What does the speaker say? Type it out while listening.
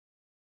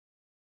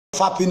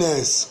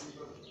happiness.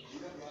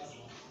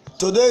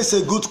 Today is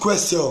a good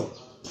question.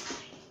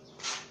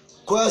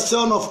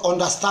 Question of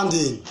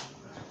understanding.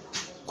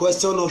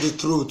 Question of the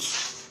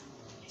truth.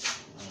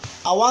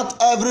 I want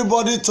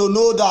everybody to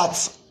know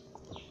that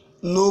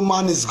no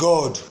man is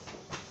God.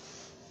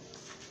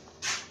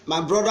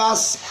 My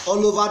brothers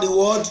all over the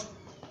world,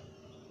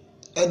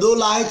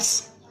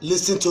 Edolites,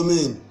 listen to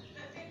me.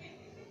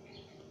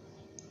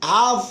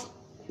 I have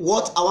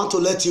what I want to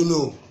let you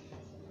know.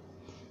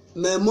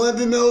 I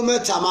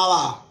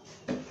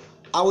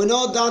will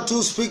not down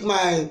to speak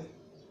my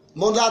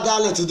mother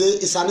dialect today.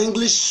 It's an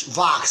English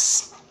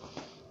verse.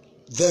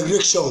 The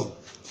direction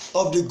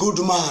of the good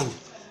man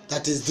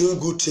that is doing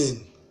good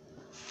thing.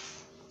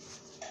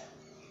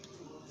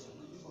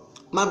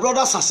 My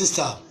brothers and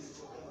sisters,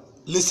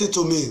 listen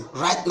to me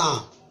right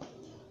now.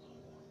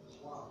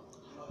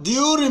 Do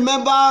you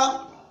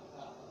remember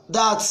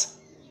that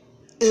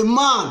a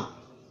man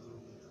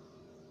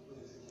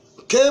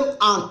came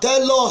and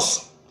tell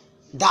us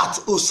that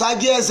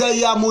Osagi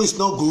Ezeyamu is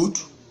not good?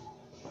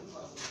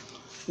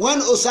 When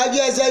Osagi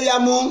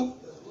Ezeyamu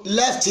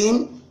left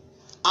him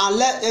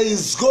and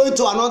is going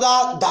to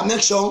another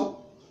dimension,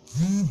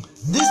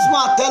 this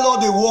man tell all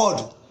the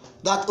world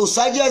that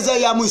Osagi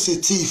Ezeyamu is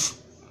a thief.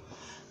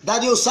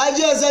 That the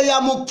Osagi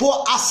Ezeyamu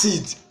pour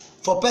acid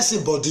for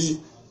person body.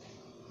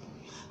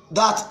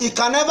 That he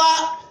can never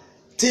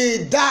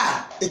till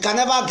die, he can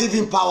never give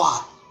him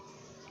power.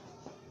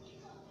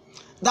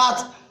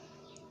 That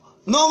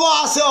Novo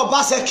Ase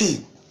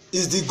Obaseki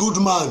is the good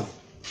man.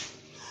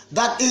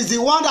 That is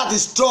the one that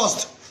is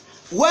trust,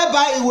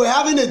 whereby he were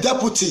having a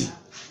deputy,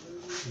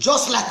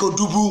 just like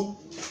Odubu.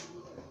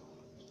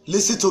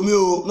 Listen to me,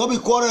 oh, not be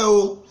quarrel,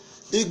 oh.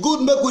 It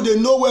good make we dey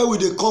know where we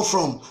dey come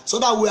from, so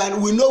that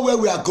we know where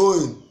we are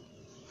going.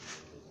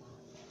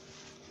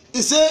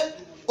 He say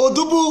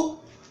Odubu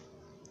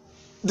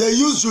they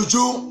use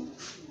juju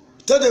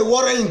till they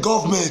worry in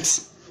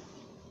government.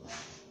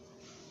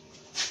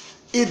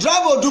 He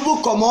drive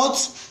Odubu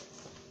comot.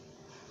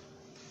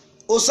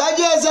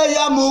 Osagi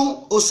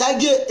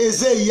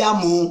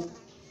Ezeyamu.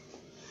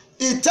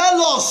 He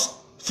tell us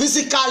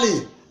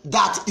physically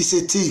that he's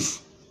a thief.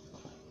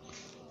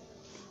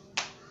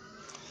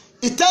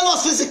 He tell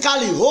us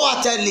physically,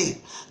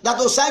 wholeheartedly, that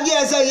Osagi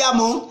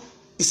Ezeyamu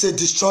is a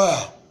destroyer.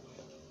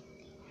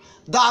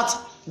 That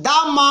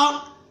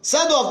man,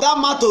 instead of that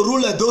man to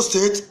rule Edo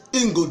State,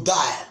 he go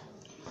die.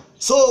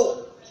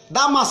 So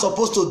that man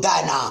supposed to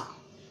die now.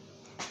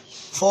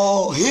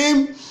 For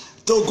him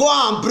to go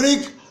and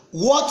bring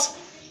what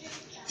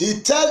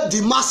he tell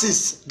the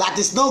masses that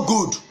is not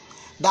good,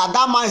 that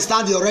man is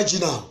not the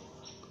original.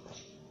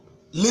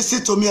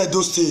 Listen to me,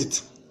 Edo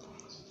State,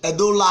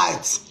 Edo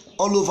Light,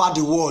 all over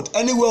the world,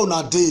 anywhere on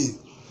a day,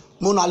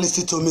 Mona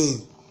listen to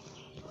me.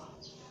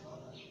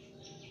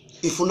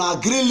 If una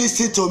agree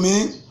listen to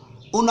me,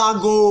 una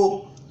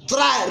go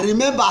try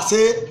remember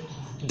say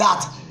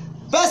that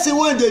person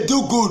when they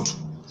do good,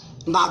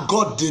 na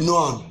God dey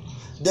know am.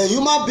 The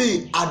human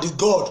being are the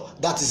God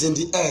that is in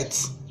the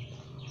earth.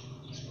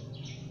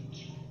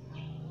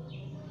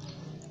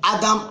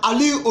 Adam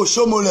Ali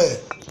Oshiomhole,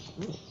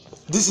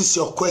 this is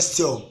your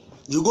question.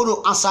 You're going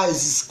to answer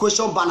his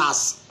question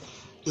banners.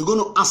 You're going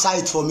to answer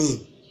it for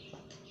me.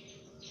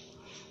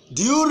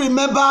 Do you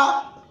remember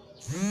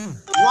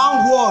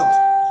one word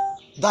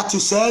that you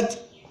said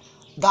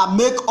that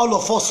make all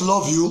of us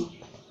love you?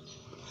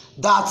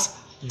 That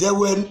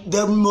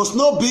there must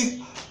not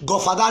be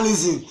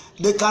godfatherism.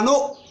 They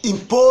cannot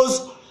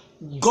impose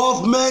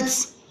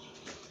government,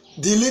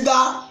 the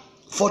leader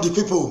for the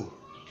people.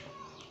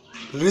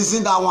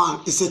 Reason that one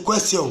is a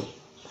question.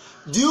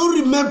 Do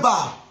you remember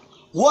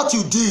what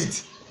you did,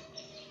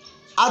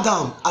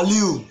 Adam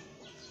Aliu?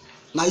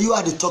 Now you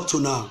are the talk to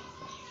now.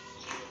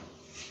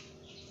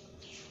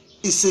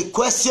 It's a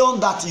question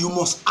that you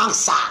must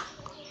answer.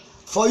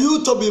 For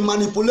you to be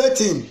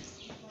manipulating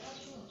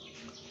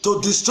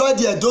to destroy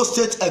the Edo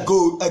State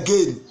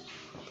again,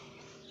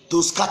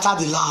 to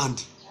scatter the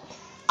land.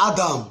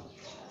 Adam,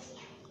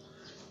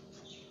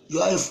 you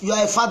are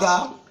a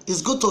father.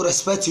 It's good to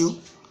respect you.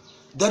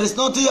 There is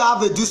nothing you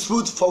have a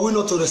dispute for we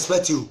not to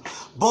respect you.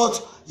 But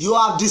you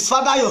are this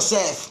father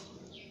yourself.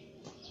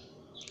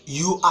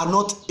 You are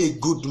not a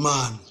good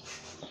man.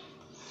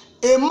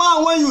 A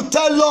man when you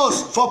tell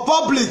us for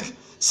public,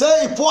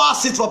 say he pour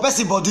acid for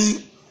person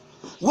body.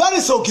 Where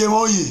is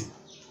Okemoyi?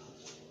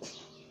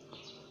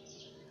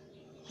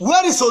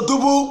 Where is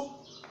Odubu,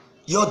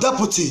 your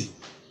deputy?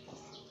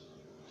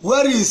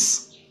 Where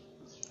is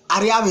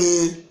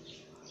Ariame?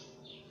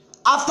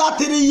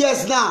 After 3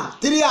 years now,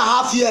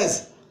 3.5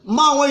 years,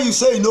 man when you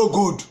say no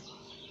good.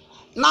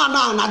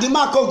 Now the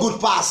man come good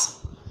pass.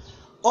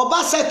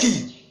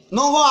 Obaseki,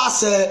 no one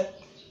say.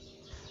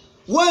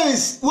 When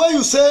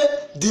you say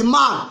the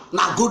man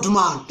na good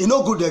man, he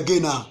no good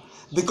again now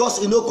because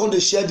he no come to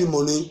share the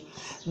money.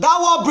 That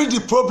will bring the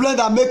problem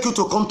that make you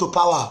to come to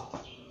power.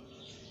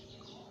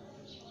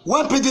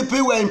 When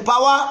PDP were in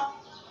power,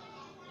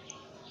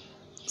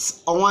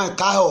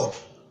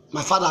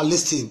 my father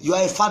listen. You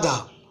are a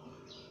father.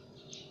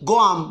 Go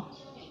and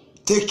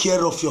take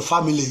care of your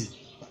family.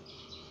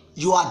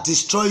 You are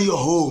destroying your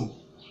home.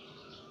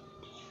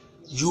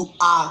 You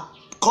are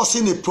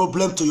causing a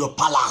problem to your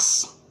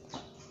palace.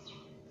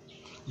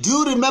 Do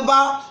you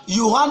remember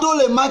you handle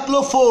a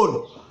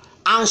microphone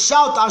and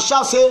shout,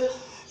 say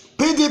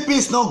PDP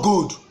is not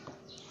good?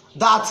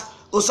 That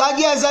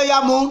Osagi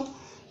Ezeyamu,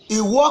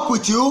 he work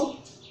with you,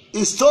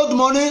 he stole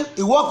money,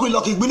 he work with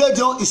Lucky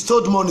Gbinedion, he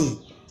stole money.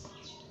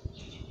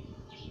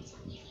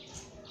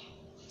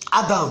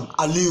 Adam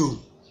Aliu,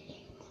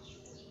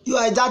 you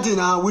are a daddy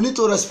now, we need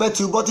to respect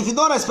you, but if you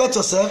don't respect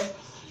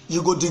yourself,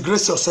 you go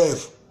disgrace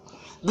yourself.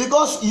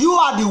 Because you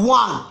are the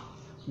one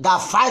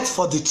that fight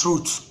for the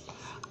truth.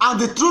 And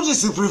the truth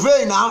is to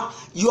prevail now.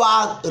 You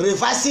are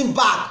reversing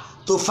back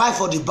to fight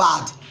for the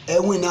bad.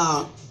 And we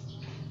now.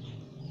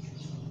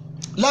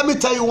 Let me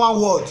tell you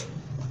one word.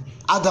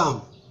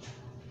 Adam.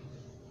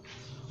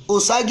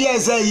 Osagi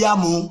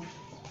Ezeyamu.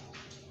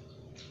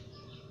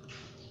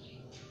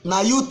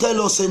 Now you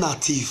tell us a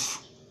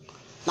thief.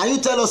 Now you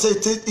tell us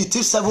it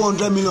is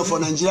 700 million for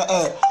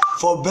Nigeria,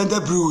 for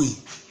Bende Brewery.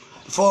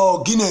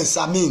 For Guinness,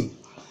 I mean.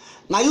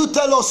 Now you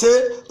tell us,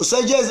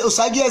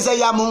 Osagi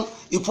Ezeyamu,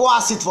 he pour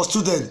acid for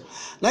students.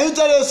 Now you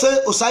tell us,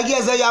 Osagi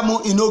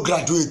Ezeyamu, he no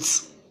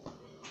graduates.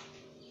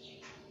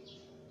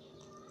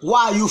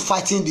 Why are you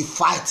fighting the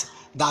fight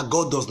that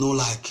God does not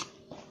like?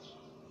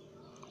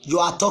 You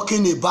are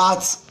talking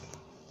about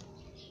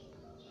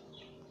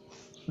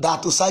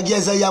that Osagi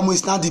Ezeyamu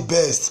is not the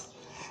best.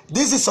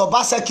 This is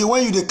Obaseki.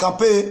 When you the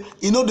campaign,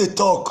 you know they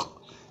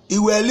talk. He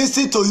will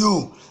listen to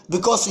you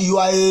because you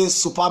are a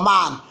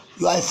Superman,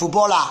 you are a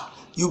footballer.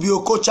 You be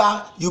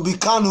Okocha, you be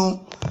Kanu,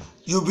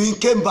 you be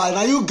Kemba.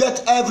 Now you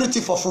get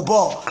everything for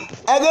football.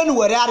 Again,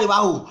 when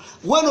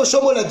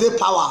Oshiomhole dey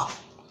power,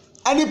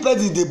 any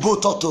place they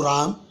both talk to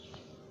ram.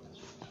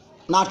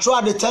 Now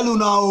try they tell you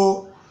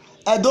now,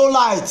 Edo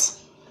light,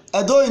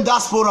 Edo in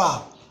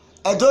diaspora,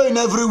 Edo in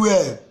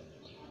everywhere.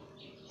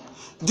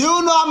 Do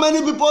you know how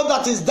many people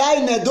that is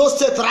dying in Edo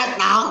State right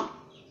now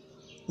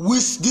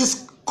with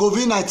this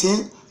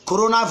COVID-19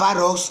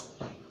 coronavirus?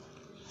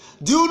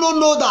 Do you not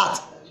know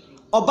that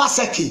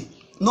Obaseki,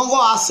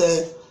 Nongo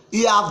said,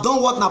 he have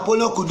done what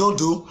Napoleon could not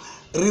do.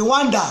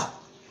 Rwanda,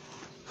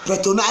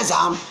 patronize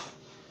him.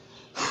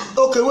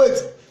 Okay, wait.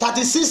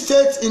 36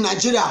 states in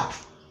Nigeria.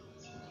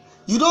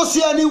 You don't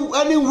see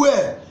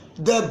anywhere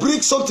they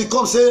bring something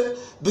come say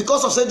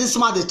because of say this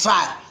man they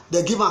try,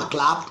 they give him a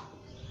clap.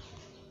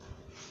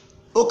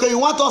 Okay, you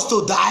want us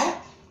to die?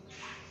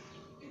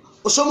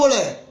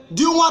 Oshiomhole,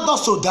 do you want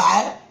us to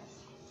die?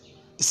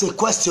 It's a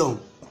question.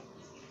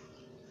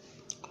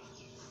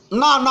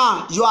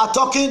 Now, you are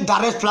talking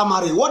direct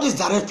primary. What is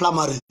direct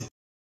primary?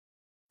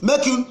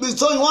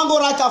 So you want to go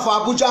right out for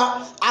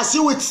Abuja and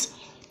see what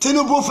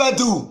Tinubu fair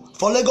do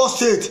for Lagos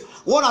State.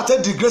 Want to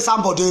take the grace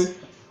Ambode.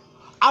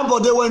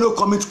 Ambode when no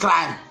commit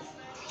crime.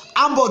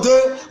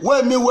 Ambode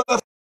when me work for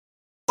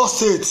Lagos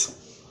State.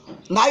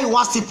 Now you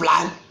want to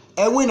plan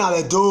and win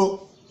at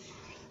Edo.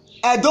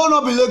 Edo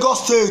no be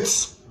Lagos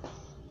State.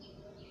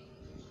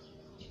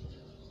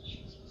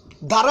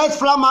 Direct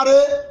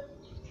primary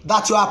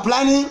that you are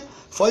planning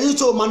for you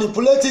to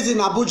manipulate it in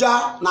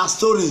Abuja, na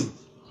story.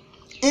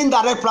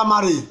 Indirect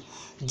primary,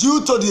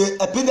 due to the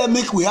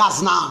epidemic we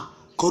have now,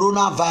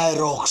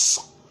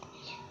 coronavirus.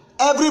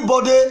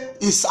 Everybody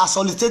is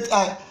isolated,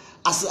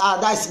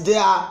 they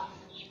are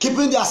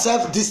keeping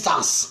themselves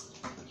distance.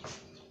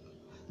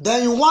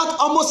 Then you want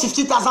almost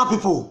 50,000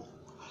 people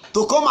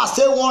to come and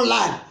stay one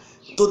line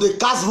to the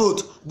cast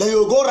vote. Then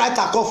you go right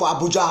across for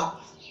Abuja.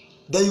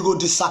 Then you go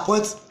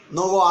disappoint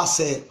no one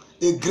say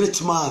a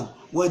great man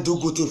will do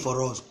good thing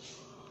for us.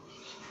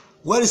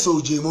 Where is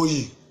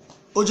Oshiomhole?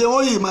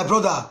 Oshiomhole, my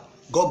brother,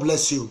 God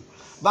bless you.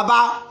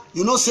 Baba,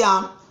 you know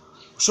Siam,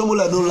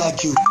 Oshiomhole don't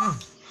like you.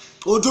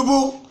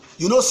 Odubu,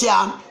 you know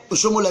Siam,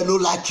 Oshiomhole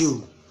don't like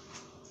you.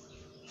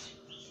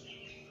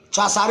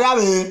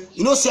 Chasariabe,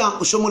 you know Siam,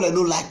 Oshiomhole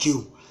don't like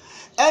you.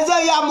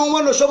 Ezeyamu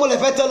when Oshiomhole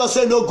fit tell us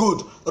say no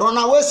good.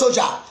 Runaway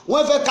soldier,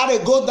 when fit carry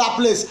go that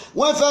place,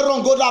 when fit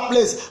run go that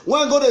place,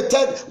 when go the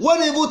tell,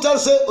 when even tell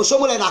say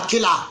Oshiomhole na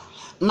killer.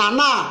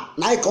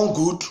 Na he come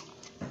good.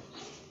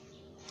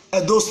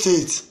 Edo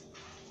State,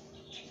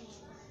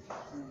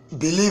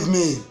 believe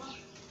me,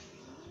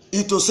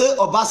 if to say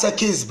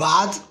Obaseki is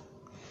bad,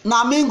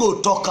 na me go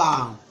talk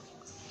am.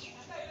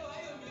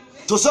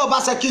 To say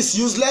Obaseki is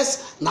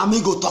useless, na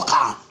me go talk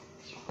am.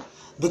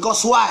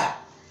 Because why?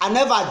 I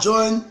never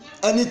join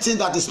anything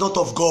that is not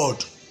of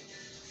God.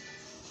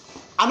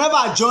 I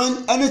never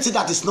join anything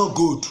that is not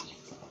good.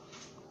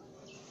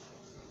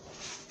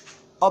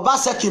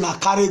 Obaseki na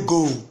carry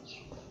go.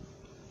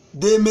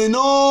 They may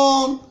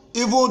not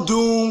even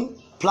do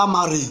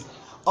primary.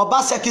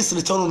 Obaseki's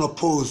return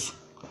unopposed.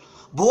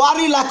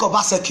 Buhari like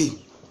Obaseki.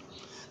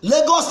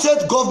 Lagos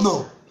State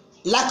Governor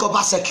like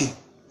Obaseki.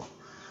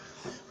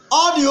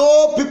 All the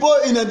old people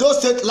in Edo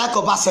State like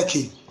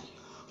Obaseki.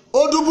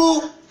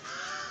 Odubu,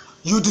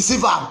 you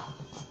deceive him.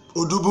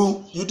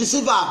 Odubu, you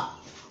deceive him.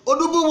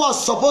 Odubu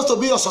was supposed to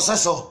be your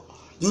successor.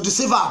 You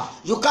deceive him.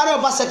 You carry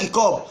Obaseki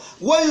come.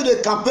 When you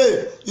dey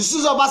campaign, you see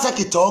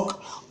Obaseki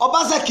talk.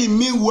 Obaseki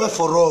mean well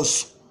for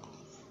us.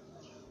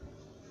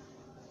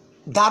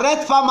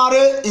 Direct primary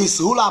is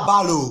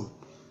Hulabalo.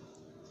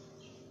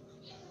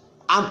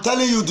 I'm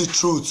telling you the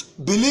truth.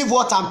 Believe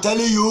what I'm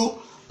telling you.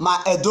 My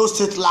Edo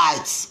State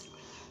lights,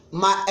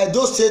 my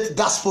Edo State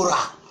diaspora,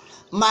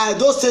 my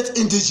Edo State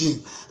indigene,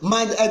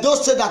 my Edo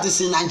State that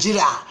is in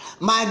Nigeria,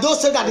 my Edo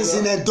State that is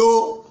in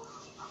Edo.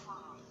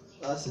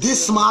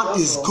 This man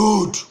is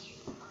good.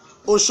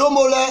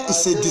 Oshiomhole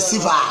is a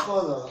deceiver.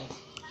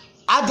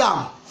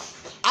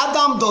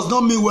 Adam does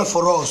not mean well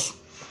for us.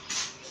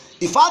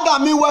 If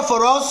Adam mean well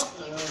for us,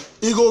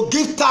 he go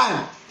give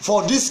time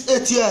for these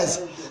 8 years.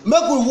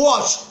 Make we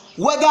watch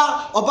whether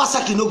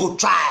Obaseki no go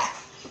try.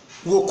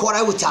 We go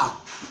quarrel with am.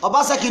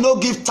 Obaseki no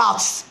give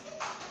tax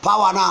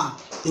power now.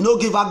 He no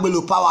give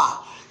Agbelo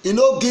power. He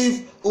no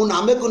give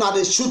una make una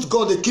dey shoot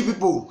gun dey kill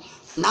people.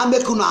 Now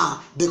make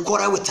una dey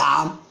quarrel with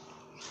am.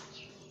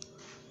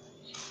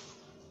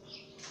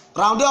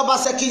 Round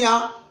Obaseki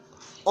yan,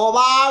 Oba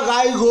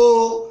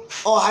Gaigo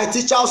or High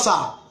Teacher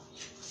Hausa.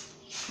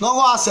 No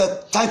one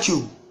said thank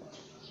you.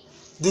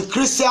 The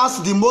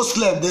Christians, the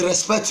Muslims, they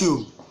respect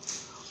you.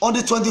 On the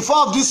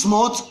 24th of this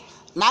month,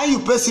 now you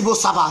pay civil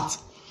servant.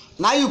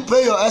 Now you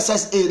pay your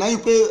SSA. Now you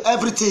pay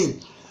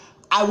everything.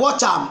 I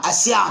watch them. I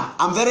see them.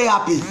 I'm very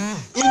happy. In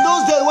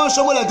those days when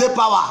Oshiomhole dey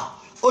power,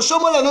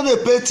 Oshiomhole no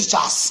dey pay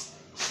teachers.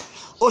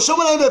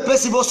 Oshiomhole no dey pay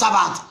civil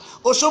servant.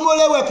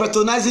 Oshiomhole were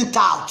patronizing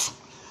tout.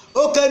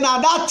 Okay, now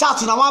that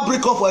tout na wan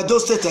break up for Edo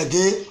State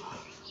again.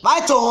 My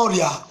to hurry.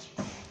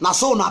 Na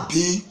so na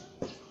be.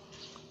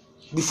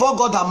 Before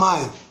God am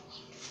I.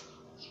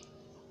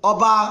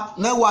 Oba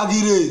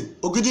Newagire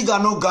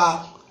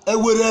Ogidiganoga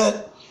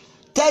Ewere.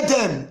 Tell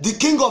them, the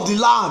king of the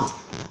land,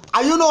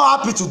 are you not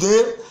happy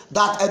today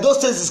that Edo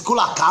State is cool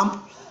at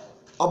camp?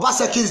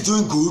 Obaseki is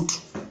doing good.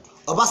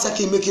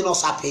 Obaseki making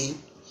us happy.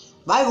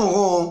 Bye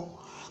go.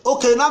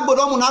 Okay,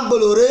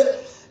 Nagbolore.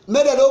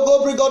 May they don't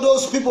go bring all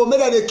those people. May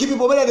they keep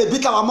people. May they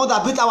beat our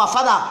mother, beat our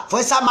father for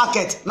inside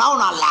market. Now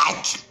not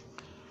like.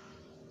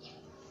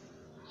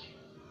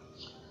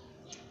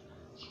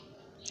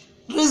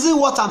 Reason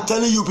what I'm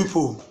telling you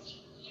people.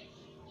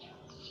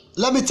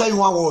 Let me tell you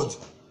one word.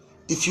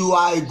 If you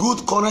are a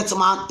good, correct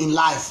man in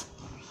life,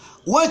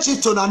 when Chief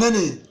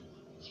Tonaneni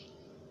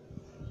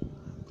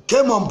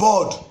came on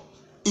board,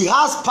 he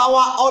has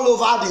power all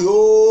over the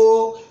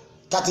whole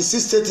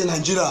 36 states in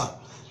Nigeria.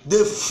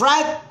 They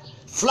fly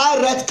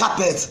red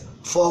carpet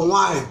for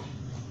wine.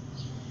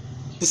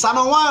 It's an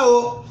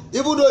wine,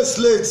 even though it's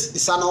late,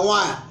 it's an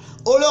wine.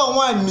 Only on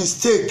wine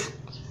mistake,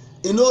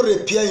 he no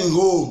repair in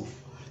home,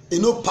 he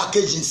no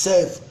package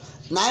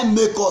himself. Now he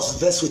make us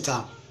vex with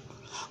him.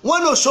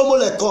 When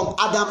Oshiomhole come,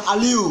 Adam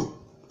Aliu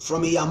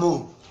from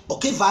Iyamo,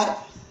 okay, fine.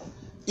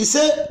 He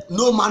said,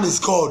 no man is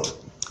God.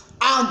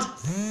 And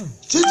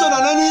Chief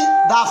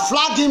Tonaneni that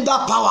flagged him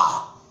that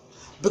power.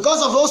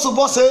 Because of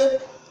Osubo say,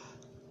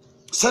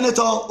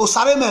 Senator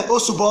Osareme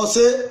Osubo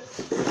say,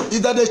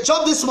 if they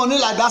chop this money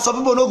like that, some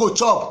people no go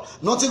chop.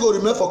 Nothing go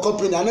remain for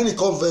company, and then he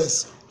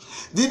converse.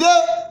 The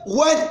day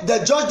when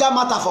they judge that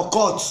matter for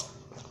court,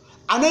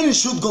 and then he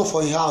shoot go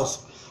for his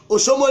house,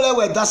 Oshiomhole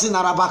were dancing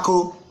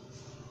Arabako.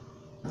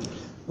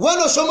 When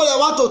Oshiomhole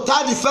want to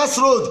tie the first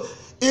road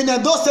in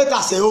Edo State,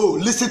 I say, oh,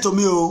 listen to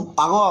me, oh,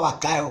 I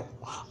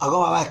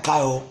go back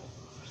Kyle.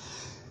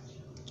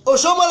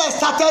 Oshiomhole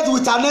started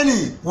with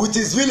Aneni, with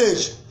his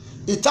village.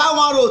 He tie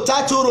one road,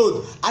 tie two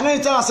road, and then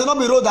he tell us, say, no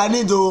be road I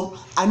need, oh,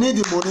 I need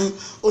the money.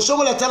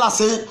 Oshiomhole tell us,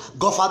 say,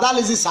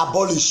 Godfathers is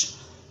abolished.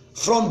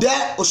 From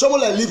there,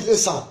 Oshiomhole leave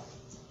Esan.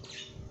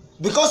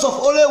 Because of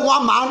only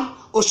one man,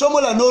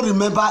 Oshiomhole no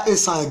remember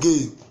Esan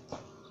again.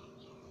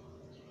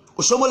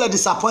 Oshiomhole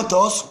disappoint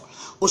us.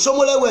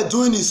 Oshiomhole were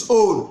doing his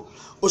own.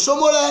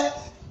 Oshiomhole,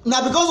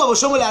 now because of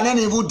Oshiomhole and then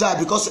he would die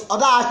because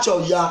other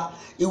actual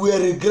he were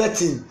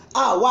regretting.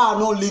 Why I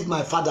not leave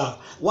my father?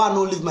 Why I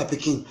not leave my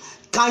pikin?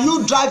 Can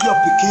you drive your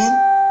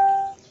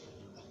pikin?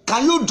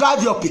 Can you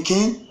drive your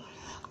pikin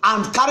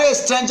and carry a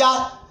stranger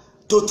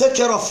to take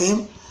care of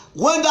him?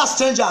 When that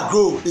stranger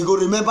grow, he go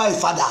remember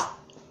his father.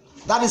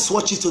 That is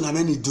what Chief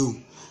Tonaneni do.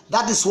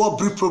 That is what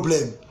bring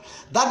problem.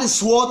 That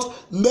is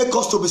what make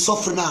us to be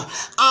suffering now.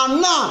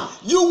 And now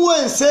you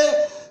won't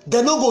say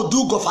they no go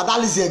do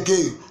Godfathers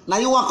again. Now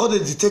you want to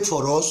dictate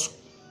for us.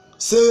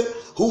 Say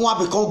who want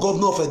become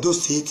governor of Edo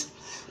State.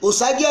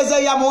 Osagi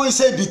eze yamo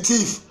say be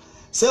thief.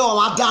 Say o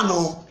ma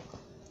dano.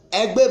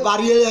 Egbe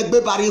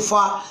bari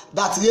fa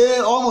that ye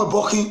o mo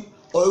bokin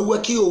or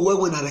weki o we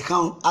when I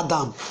recount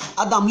Adam.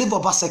 Adam leave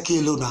Obaseki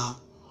alone now.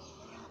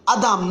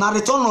 Adam na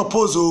return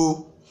oppose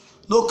o.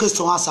 No case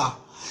to answer.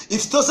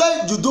 If to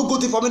say you do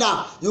good thing for me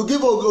now, you give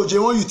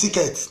Ojeon you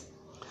ticket,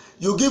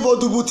 you give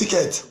Odubu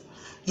ticket,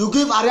 you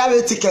give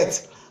Ariabe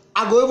ticket,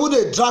 I go even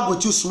dey drag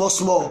with you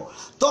small.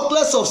 Talk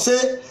less of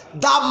say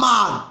that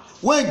man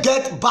when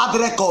get bad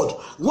record,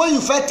 when you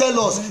first tell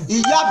us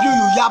he yab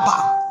you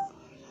yaba.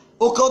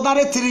 Okay,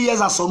 ordinary 3 years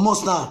and some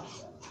months now.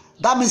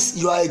 That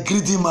means you are a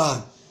greedy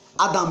man.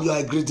 Adam, you are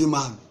a greedy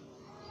man.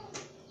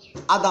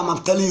 Adam,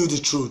 I'm telling you the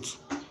truth.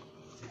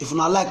 If you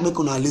not like, make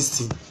una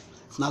listen.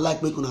 If not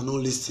like, make una no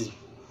listen.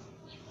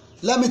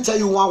 Let me tell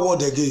you one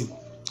word again.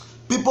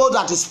 People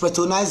that is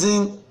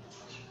patronizing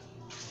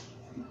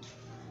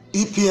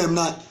EPM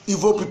now,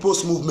 Evil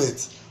People's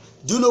Movement.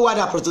 Do you know why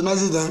they are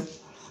patronizing them?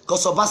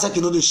 Because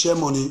Obaseki know they share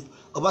money.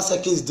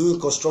 Obaseki is doing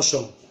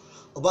construction.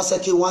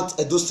 Obaseki wants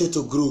Edo State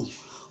to grow.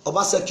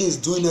 Obaseki is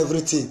doing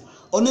everything.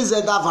 Only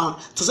Zedavan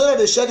to say that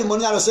they share the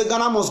money and they say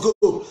Ghana must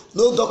go.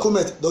 No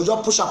document. They'll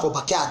just push up for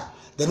backyard.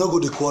 They no go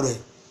the quarrel.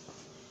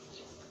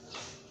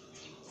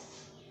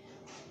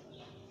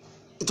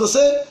 It will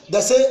say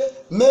they say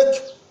make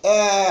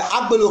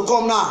Agbelo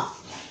come now.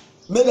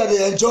 Make that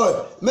they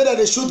enjoy. Make that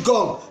they shoot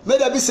gun. Make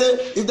that be say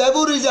if they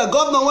ever reach their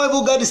government won't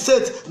even get the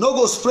state, no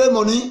go spray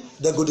money,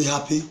 they go be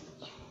happy.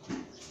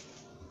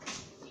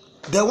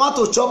 They want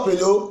to chop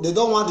alone, they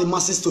don't want the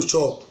masses to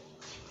chop.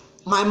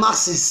 My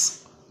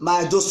masses,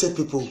 my Edo State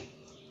people,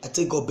 I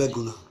take God beg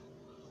una.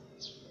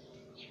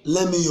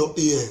 Lend me your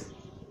ear.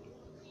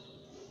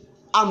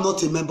 I'm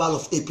not a member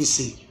of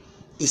APC.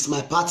 It's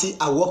my party.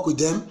 I work with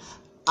them.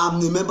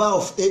 I'm a member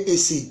of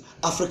AAC,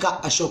 Africa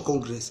Action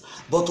Congress.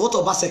 But what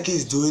Obaseki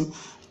is doing,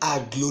 I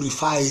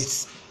glorify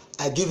it.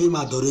 I give him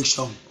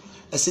adoration.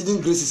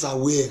 Exceeding grace is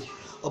aware.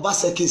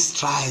 Obaseki is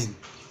trying.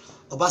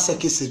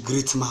 Obaseki is a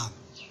great man.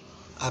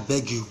 I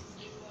beg you.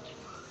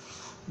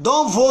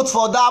 Don't vote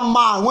for that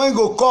man when he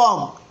go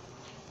come.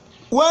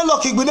 When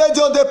Lucky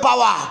Gbinejo dey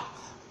power.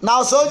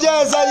 Now Soje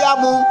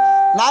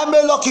Ezeyamu, now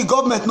make Lucky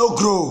government no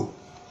grow.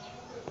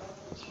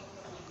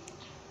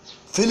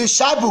 Philip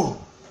Shaibu,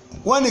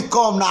 when he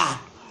come now,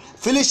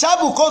 Philip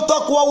Shaibu come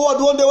talk one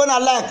word one day when I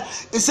like.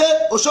 He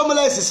say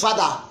Oshiomhole is his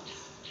father.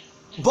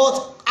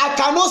 But I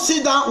cannot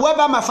sit down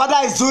whether my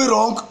father is doing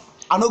wrong.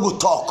 I no go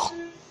talk.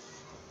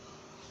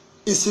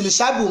 Is Philip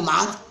Shaibu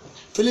mad?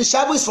 Philip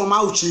Shaibu is from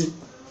Auchi.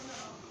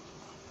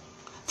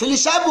 Philip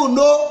Shaibu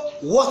know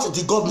what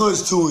the governor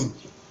is doing.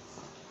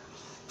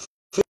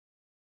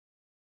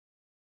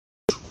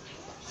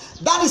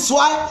 That is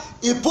why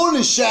he pulled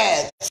his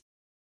shirt.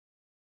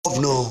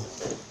 Governor.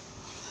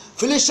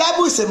 Philip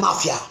Shaibu is a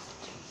mafia.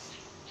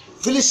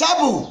 Philip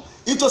Shaibu,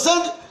 it was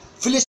said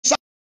Philip Shaibu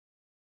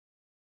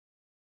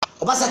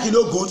Obaseki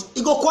no good.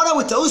 He go quarrel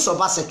with who is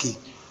Obaseki.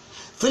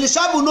 Philip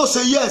Shaibu no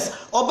say yes.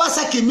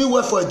 Obaseki mean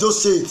well for Edo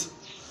State.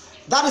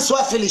 That is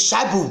why Philip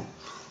Shaibu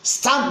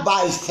stand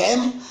by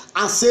firm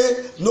and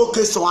say no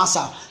case to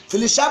answer.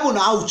 Philip Shaibu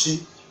na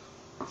Auchi.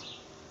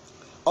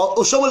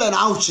 Oshiomhole na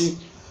Auchi.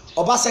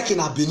 Obaseki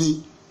na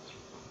Bini.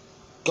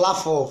 Clap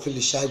for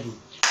Philip Shaibu.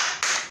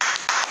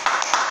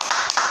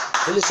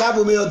 Philip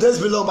Shaibu, may your days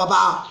belong,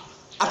 Baba.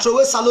 I throw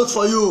a salute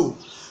for you.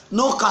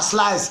 No cast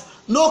lies.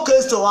 No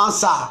case to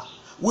answer.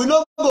 We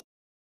no go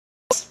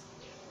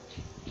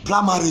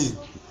primary.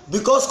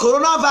 Because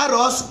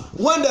coronavirus,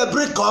 when the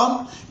break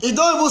come, it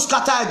don't even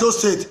scatter Edo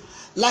State.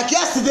 Like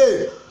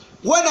yesterday,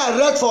 when I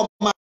read from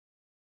my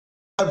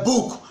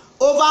book,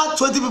 over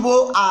 20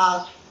 people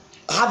are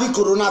having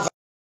coronavirus.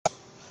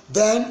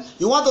 Then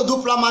you want to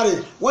do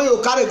primary. When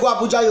you carry go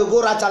Abuja, you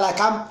go right like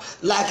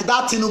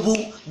that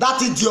Tinubu,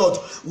 that idiot.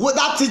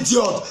 That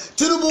idiot.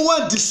 Tinubu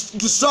went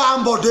destroy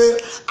Ambode.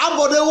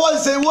 Ambode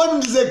was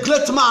a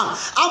great man.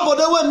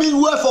 Ambode went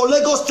mean well for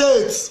Lagos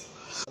State.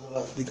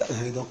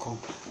 He don't come.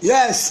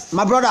 Yes,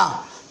 my brother.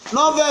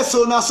 No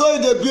vessel, na so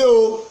in the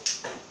bill.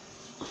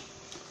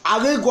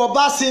 Ave go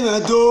back in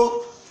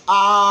Edo.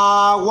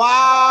 Awa.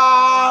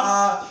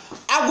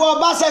 Agwo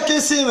Obaseki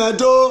si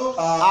Edo.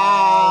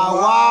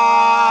 Awa.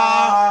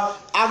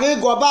 Ave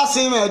go back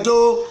in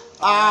Edo.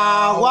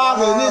 Awa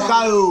re ni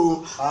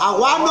kayo.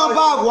 Awa no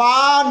ba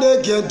wa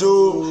ne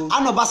gedo.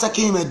 Ano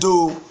Obaseki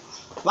Edo.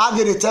 Wa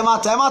gere tema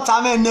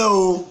tame ne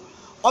o.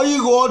 Oyi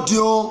go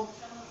dio.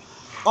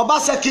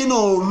 Obaseki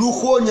no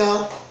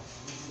lukonya.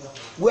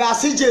 We are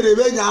si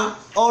jerebenya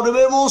or the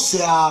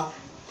memosia.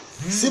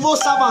 Civil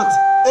servant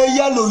a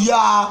yellow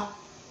ya.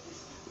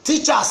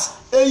 Teachers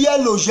a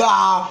yellow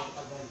ya.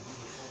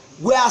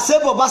 We are say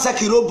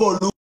Obaseki ro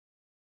bolu.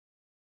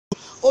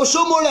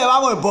 Oshiomhole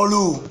wa mo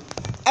bolu.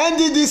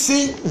 NDDC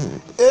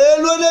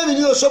elo le mi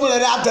ni Oshiomhole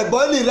re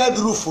ategbo ni red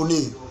roof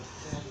ni.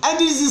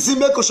 NDDC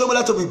make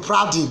Oshiomhole to be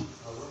proud him.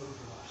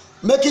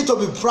 Make it to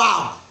be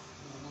proud.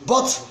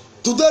 But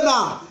today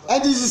now,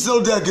 NDDC is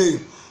not there again.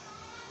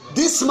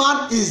 This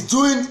man is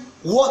doing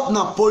what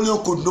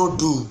Napoleon could not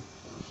do.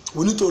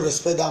 We need to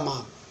respect that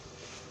man.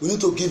 We need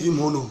to give him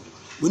honor.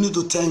 We need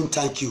to tell him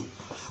thank you.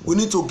 We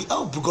need to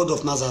oh God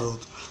of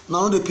Nazareth.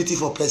 Now the pity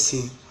for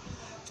person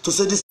to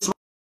say this man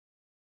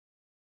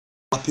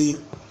happy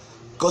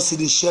because he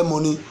dey share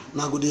money.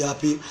 Now go dey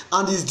happy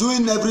and he's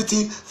doing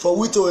everything for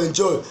we to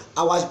enjoy.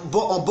 Our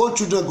unborn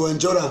children go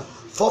enjoy them.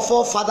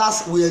 For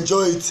fathers we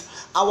enjoy it.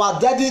 Our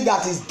daddy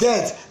that is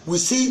dead we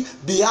see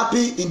be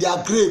happy in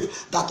their grave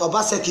that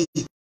Obaseki.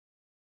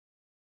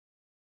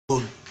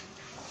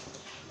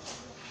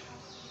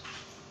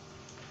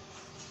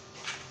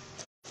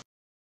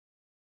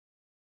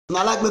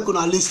 Now like make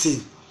una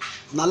listen.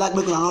 Now like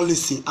make una not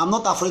listen. I'm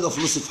not afraid of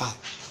Lucifer.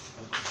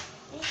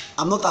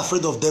 I'm not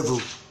afraid of devil.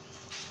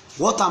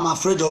 What I'm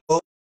afraid of,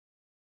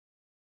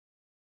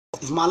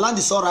 if my land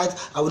is all right,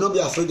 I will not be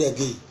afraid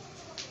again.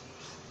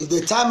 if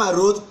they tie my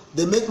road,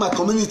 they make my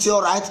community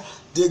all right,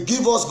 they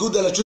give us good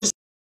electricity,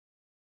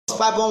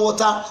 pipe and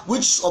water,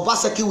 which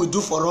Obaseki will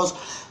do for us.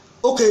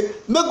 Okay,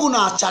 make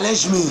una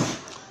challenge me.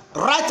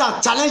 Right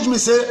and challenge me,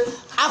 say,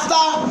 after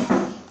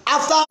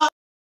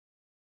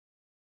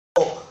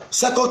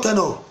second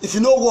tenor, if you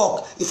no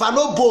work, if I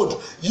no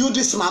bold, you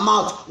this my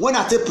mouth, when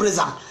I take praise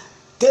am,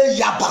 take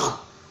yabam,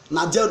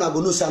 na there una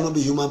go know say I no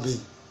be human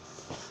being.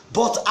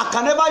 But I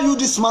can never use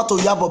this mouth to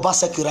yab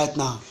Obaseki right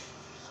now.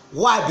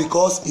 Why?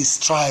 Because he's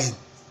trying.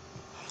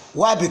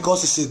 Why?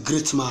 Because he's a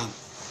great man.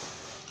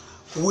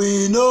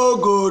 We no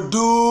go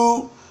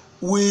do,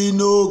 we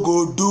no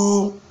go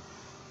do,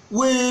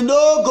 we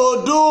no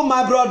go do,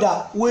 my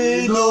brother.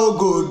 We no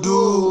go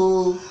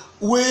do,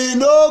 we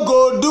no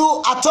go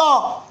do at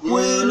all.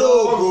 We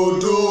no go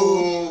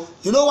do.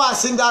 You know why I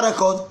sing that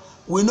record?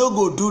 We no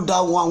go do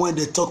that one when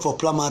they talk for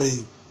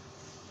primary.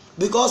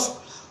 Because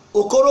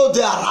Okoro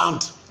dey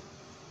around.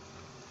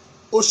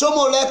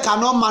 Oshiomhole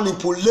cannot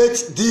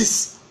manipulate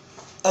this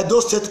Edo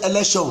State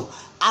election.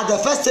 At the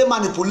first they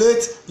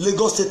manipulate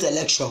Lagos State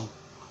election.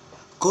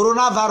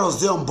 Coronavirus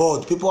dey on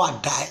board. People are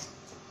dying.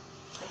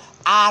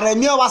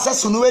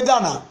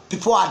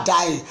 People are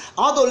dying.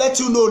 I want to let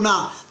you know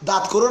now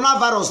that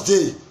coronavirus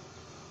day,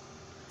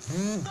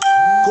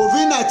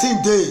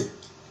 COVID-19 day,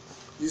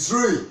 is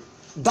real.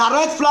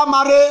 Direct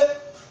primary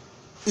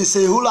is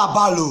a hula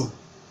balo.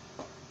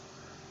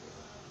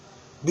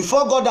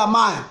 Before God and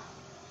man,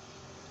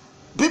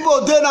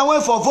 people dey now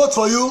wait for vote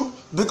for you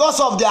because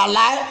of their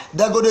lie.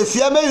 They go dey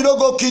fear me, you no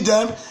go kill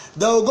them.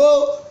 They will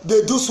go,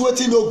 they do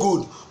sweating no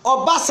good.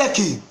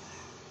 Obaseki,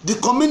 the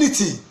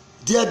community,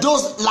 the Edo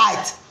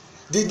light,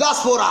 the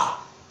diaspora,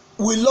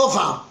 we love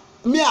am.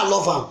 Me, I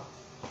love am.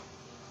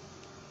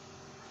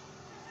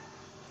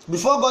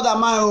 Before God and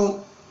man,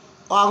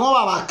 ọ̀hún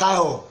bàbá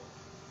káyọ̀,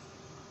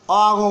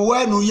 ọ̀hún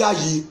wẹ́nu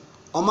yáyí,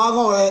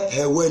 ọ̀mágún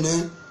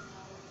ẹ̀wẹ́nẹ́.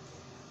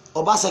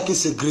 Obaseki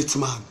is a great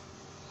man.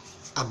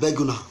 I beg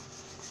una.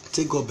 I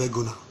take God beg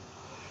una.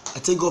 I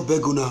take God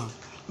beg una.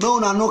 No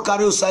una no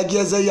carry osagi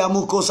eze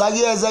yamu ko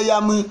osagi eze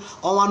yamu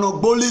onwa no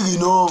gboliri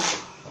no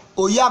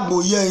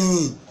oyagbo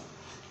yeyin.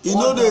 You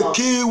know the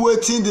key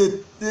waiting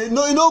the you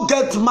know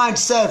get mind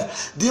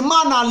self. The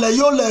man and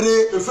leyo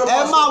lere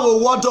Emma wo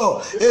wodo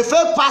a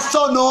fake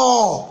pastor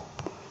no.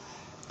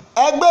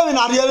 Egbe mi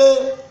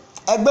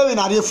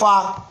na re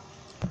fa.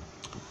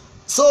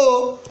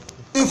 So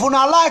if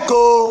una like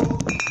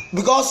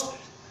because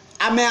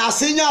I'm a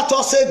senior to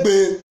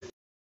segbe.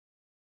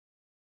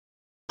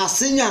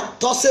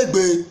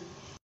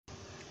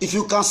 If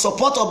you can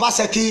support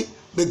Obaseki,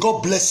 may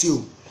God bless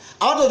you.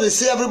 I want to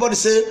say everybody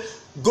say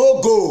go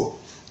go.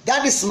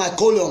 That is my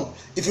column.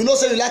 If you know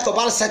say you like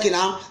Obaseki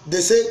now,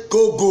 they say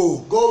go go.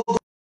 Go go.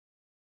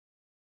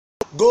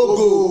 Go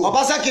go.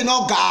 Obaseki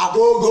no ga.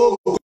 Go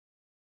go.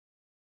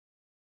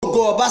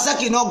 Go.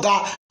 Obaseki no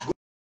ga.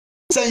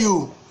 Send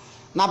you.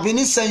 Na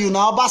Benin send you.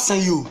 Na Oba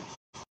send you.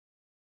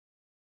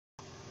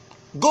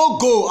 Go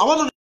go. I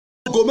want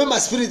to go make my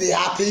spirit dey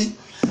happy.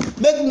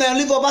 Make me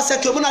live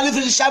Obaseki. I'm gonna live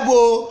in the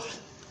shabo.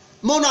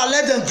 I'm gonna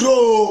let them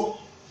grow.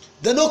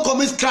 They don't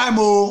commit crime.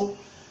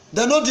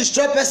 They don't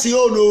destroy person.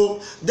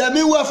 They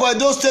mean well for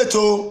Edo State.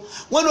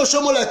 When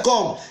Oshiomhole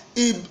come,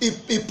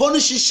 he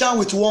punishes Shan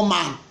with one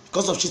man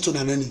because of Chito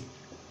Naneni.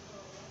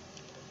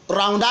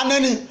 Round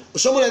Naneni,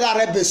 Oshiomhole that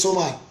red base so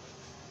man.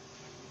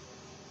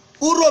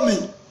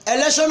 Uromi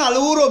election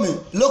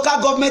Uromi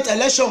local government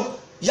election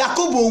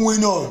Yakubu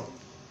winner.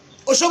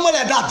 Oshiomhole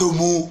that do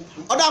mu.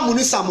 Other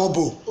money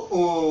samobo.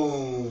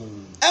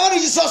 Every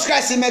Jesus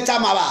Christ in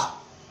Metamaba.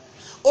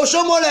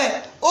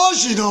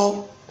 Oshiomhole, you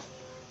know,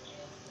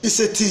 is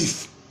a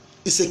thief,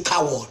 is a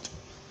coward.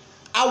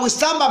 I will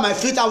stand by my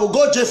feet, I will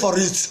go jail for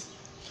it.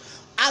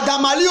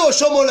 Adamali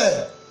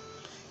Oshiomhole,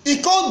 he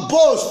can't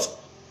boast.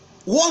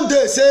 One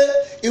day say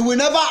he will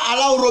never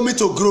allow Uromi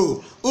to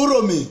grow.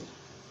 Uromi,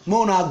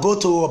 Mona go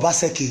to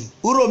Obaseki.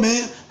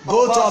 Uromi,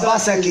 go to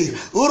Obaseki.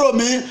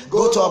 Uromi,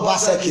 go to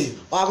Obaseki.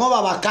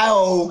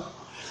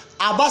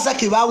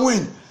 Obaseki will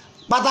win.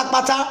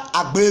 Pátápátá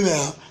agbe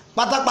me.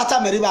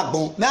 Pátápátá meri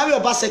bagbon. Me abi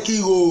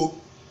Obaseki o.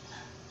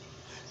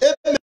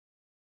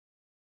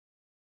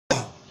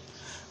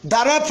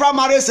 Direct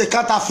primary is a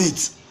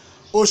counterfeit.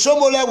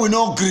 Oshiomhole will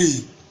not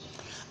agree.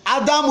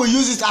 Adam will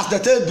use it as the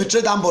tail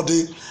betrayed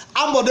Ambode.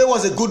 Ambode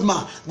was a good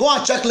man. Go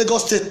and check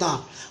Lagos State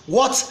now.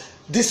 What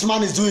this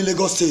man is doing in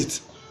Lagos State.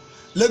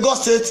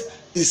 Lagos State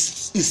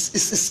is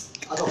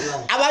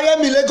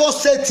Abayemi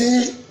Lagos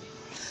State.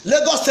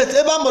 Lagos State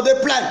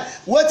Ambode plan.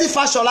 Wetin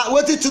Fashola,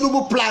 wetin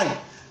Tinubu plan.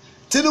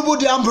 Tinubu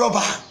the armed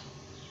robber.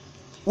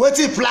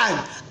 Wetin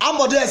plan.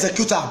 Ambode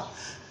execute am.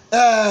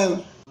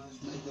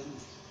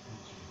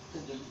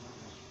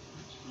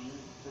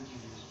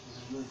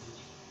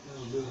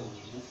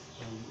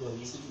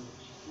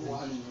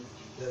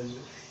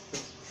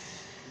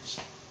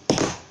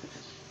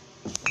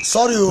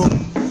 Sorry,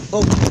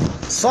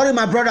 sorry,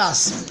 my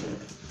brothers.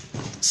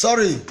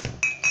 Sorry.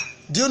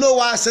 Do you know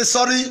why I say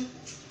sorry?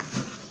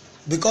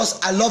 Because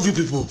I love you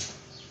people.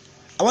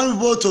 I want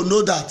people to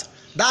know that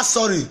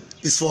sorry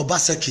is for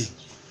Obaseki.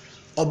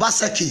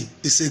 Obaseki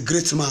is a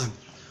great man.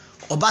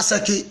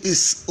 Obaseki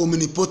is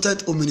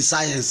omnipotent,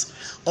 omniscience.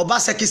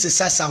 Obaseki is a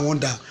sign and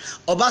wonder.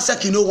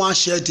 Obaseki no one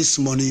share this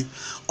money.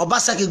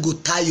 Obaseki go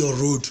tie your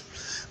road.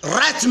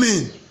 Write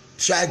me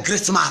if you are a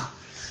great man.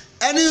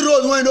 Any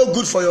road wey no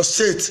good for your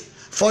state,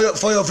 for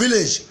your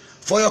village,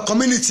 for your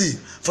community,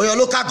 for your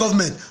local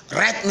government,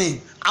 write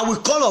me. I will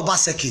call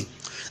Obaseki.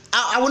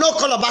 I will not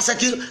call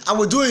Obaseki. I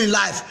will do it in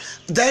life.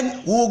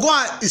 Then we will go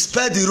and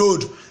spare the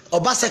road.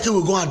 Obaseki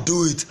will go and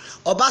do it.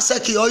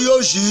 Obaseki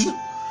Oyoji.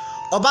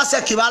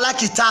 Obaseki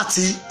Balaki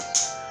 30.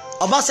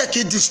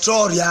 Obaseki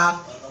destroyer.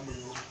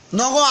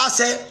 No go and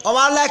say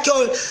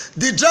Obaleki.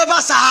 The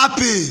drivers are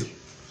happy.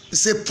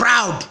 Say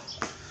proud.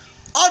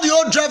 All the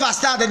old drivers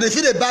start and they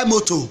feel they buy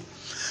motor.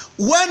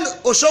 When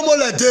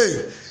Oshiomhole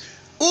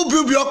who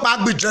build your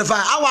back be driver?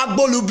 Our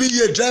bolu be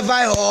a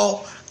driver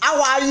or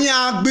our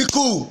young be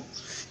cool.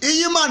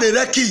 Man they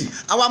reki.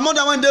 Our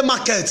mother when they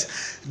market,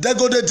 they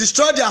go they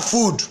destroy their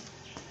food.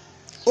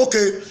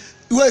 Okay,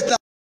 wait.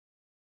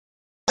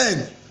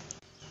 Then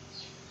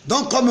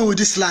don't come in with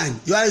this line.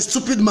 You are a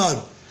stupid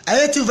man. I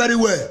hate you very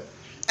well.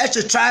 I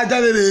should try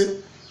that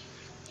baby.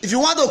 If you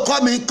want to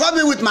call me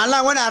with my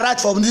line when I write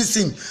from this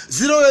thing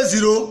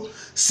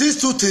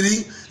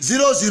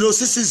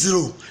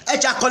 080-623-00660. I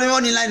just call me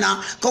on the line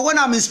now. Because when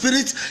I'm in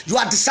spirit, you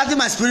are disturbing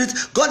my spirit.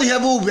 God in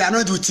heaven will be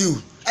annoyed with you.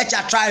 I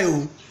just try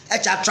you. I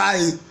just try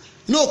you.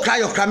 No cry,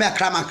 you cry me, I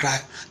cry, man, cry.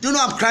 Do you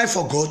know I'm crying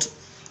for God?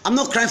 I'm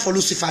not crying for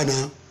Lucifer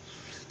now.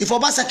 If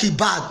Obaseki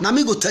bad, now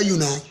me go tell you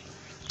now.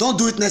 Don't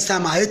do it next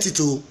time. I hate it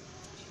too.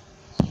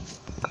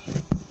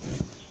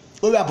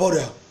 Where we are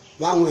border?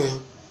 One way.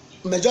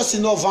 Me just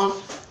in van.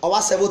 Our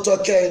several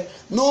talk.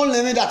 No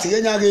limit that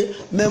yenyage.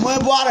 Me mo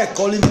boare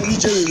calling me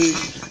nijerere.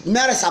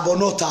 Mere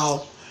sabonota.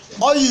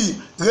 Oyi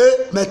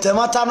re me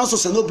temata no so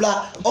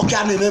senobla. Okay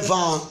ane me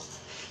van.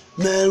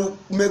 Me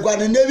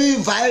gwani nevi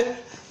vai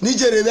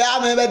nijerere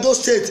ame me do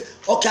state.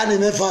 Okay ane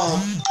me van.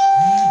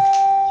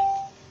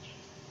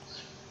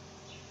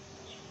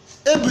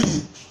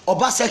 Ebi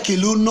Obaseki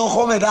lu no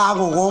home da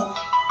agogo.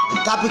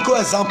 Typical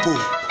example.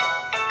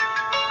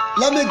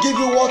 Let me give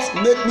you what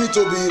made me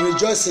to be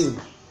rejoicing.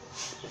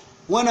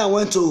 When I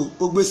went to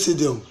Ogbe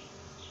Stadium,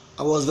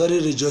 I was very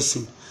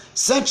rejoicing.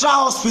 Central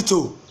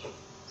Hospital,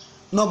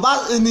 no,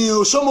 in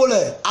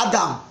Oshiomhole,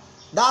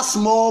 that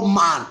small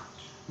man,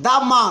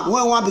 that man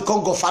when one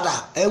become Godfather,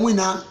 and we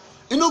now,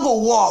 you no go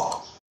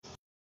walk.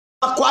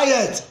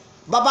 Quiet,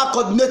 Baba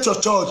coordinate your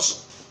church.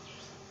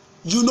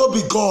 You no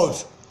be God,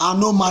 and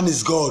no man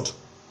is God.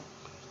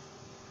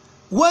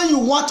 When you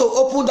want to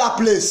open that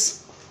place,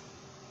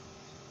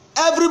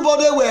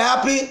 everybody were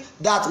happy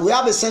that we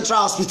have a central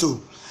hospital.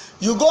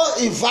 You go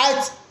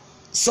invite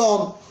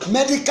some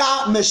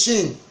medical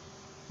machine,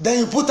 then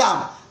you put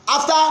them.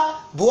 After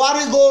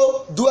Buhari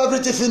go do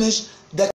everything finish,